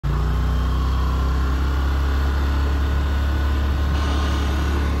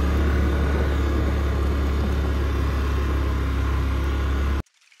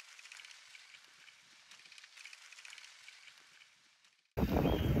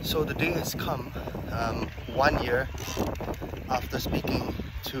So the day has come, 1 year after speaking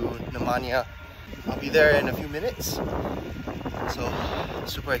to Nemanja. I'll be there in a few minutes, so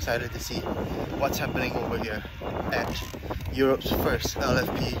super excited to see what's happening over here at Europe's first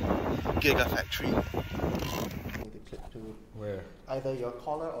LFP Gigafactory. Need to clip to where? either your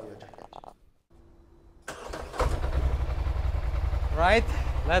collar or your jacket. Right,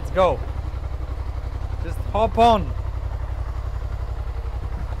 let's go. Just hop on.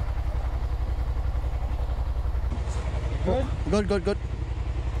 Good? Good, good, good.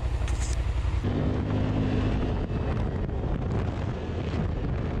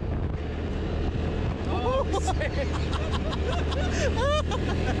 Oh,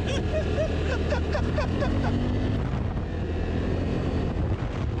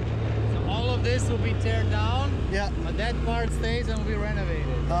 so all of this will be teared down, Yeah. but that part stays and will be renovated.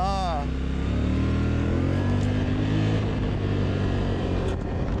 Ah.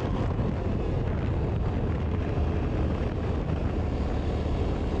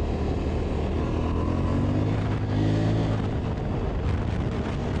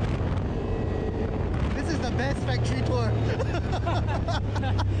 This is the best factory tour.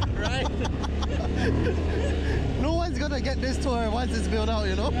 Right? No one's gonna get this tour once it's built out,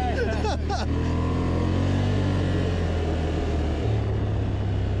 you know?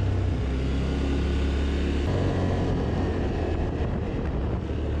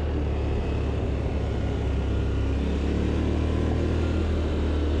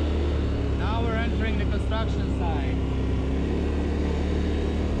 Now we're entering the construction site.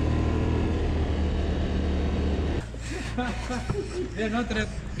 They're not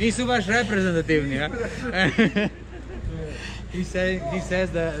nisu baš reprezentativni, yeah? He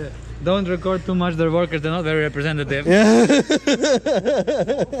says that don't record too much their workers, they're not very representative. Yeah.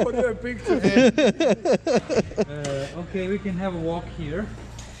 For their picture. Okay, we can have a walk here.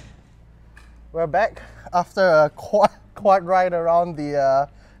 We're back after a quad ride around the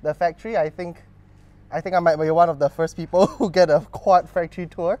factory. I think I might be one of the first people who get a quad factory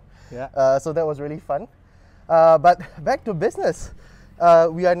tour. Yeah. So that was really fun. But back to business.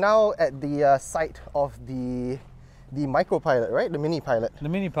 We are now at the site of the micro pilot, right? The mini pilot. The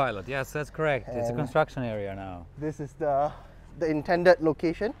mini pilot, yes, that's correct. It's a construction area now. This is the intended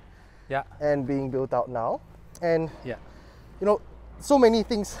location. Yeah. And being built out now. And Yeah. you know, so many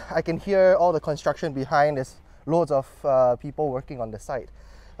things. I can hear all the construction behind. There's loads of people working on the site.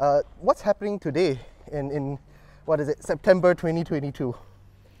 What's happening today in what is it, September 2022?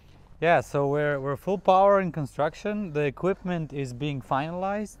 Yeah, so we're full power in construction. The equipment is being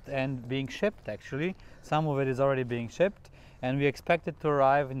finalized and being shipped actually. Some of it is already being shipped and we expect it to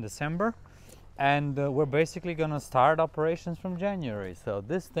arrive in December. And we're basically going to start operations from January. So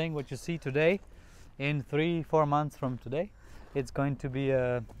this thing, what you see today, in 3-4 months from today, it's going to be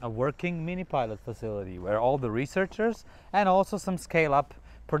a working mini pilot facility where all the researchers and also some scale-up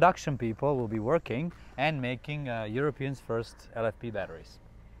production people will be working and making Europeans' first LFP batteries.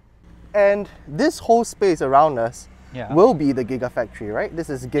 And this whole space around us will be the Gigafactory, right? This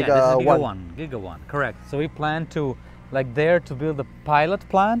is Giga, this is 1. Giga 1, correct. So we plan to, like there, to build a pilot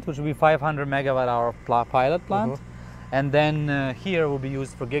plant, which will be 500 megawatt hour pilot plant. And then here will be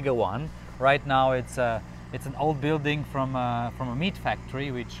used for Giga 1. Right now it's an old building from a meat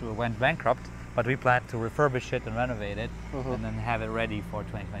factory which went bankrupt, but we plan to refurbish it and renovate it and then have it ready for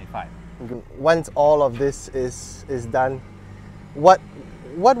 2025. Once all of this is done,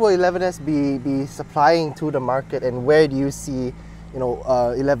 what will ElevenEs be supplying to the market, and where do you see, you know,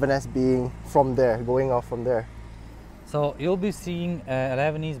 ElevenEs being from there, going off from there? So you'll be seeing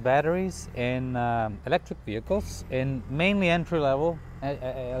ElevenEs batteries in electric vehicles, in mainly entry-level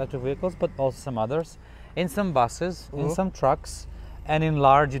electric vehicles, but also some others, in some buses, in some trucks, and in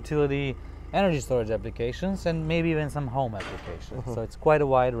large utility energy storage applications, and maybe even some home applications. So it's quite a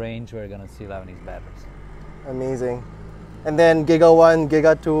wide range where you're going to see ElevenEs batteries. Amazing. And then Giga 1,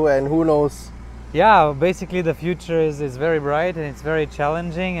 Giga 2, and who knows? Yeah, basically the future is very bright and it's very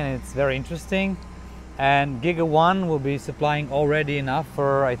challenging and it's very interesting. And Giga 1 will be supplying already enough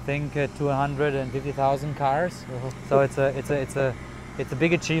for, I think, 250,000 cars. So it's a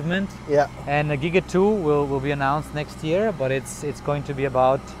big achievement. Yeah. And Giga 2 will be announced next year, but it's going to be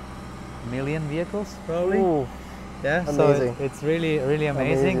about 1 million vehicles probably. Ooh, yeah. amazing. So it's really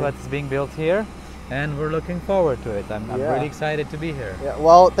amazing what's being built here. And we're looking forward to it. I'm really excited to be here. Yeah.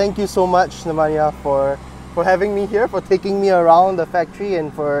 Well, thank you so much, Nemanja, for having me here, for taking me around the factory,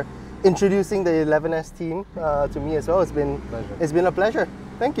 and for introducing the ElevenEs team to me as well. It's been a pleasure.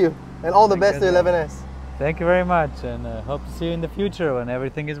 Thank you, and all the best to ElevenEs. Thank you very much, and hope to see you in the future when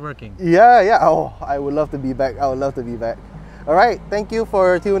everything is working. Yeah. Oh, I would love to be back. I would love to be back. All right, thank you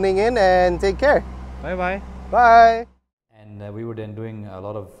for tuning in and take care. Bye bye. Bye. And we were then doing a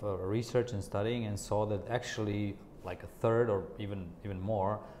lot of research and studying, and saw that actually like a third or even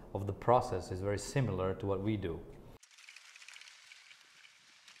more of the process is very similar to what we do.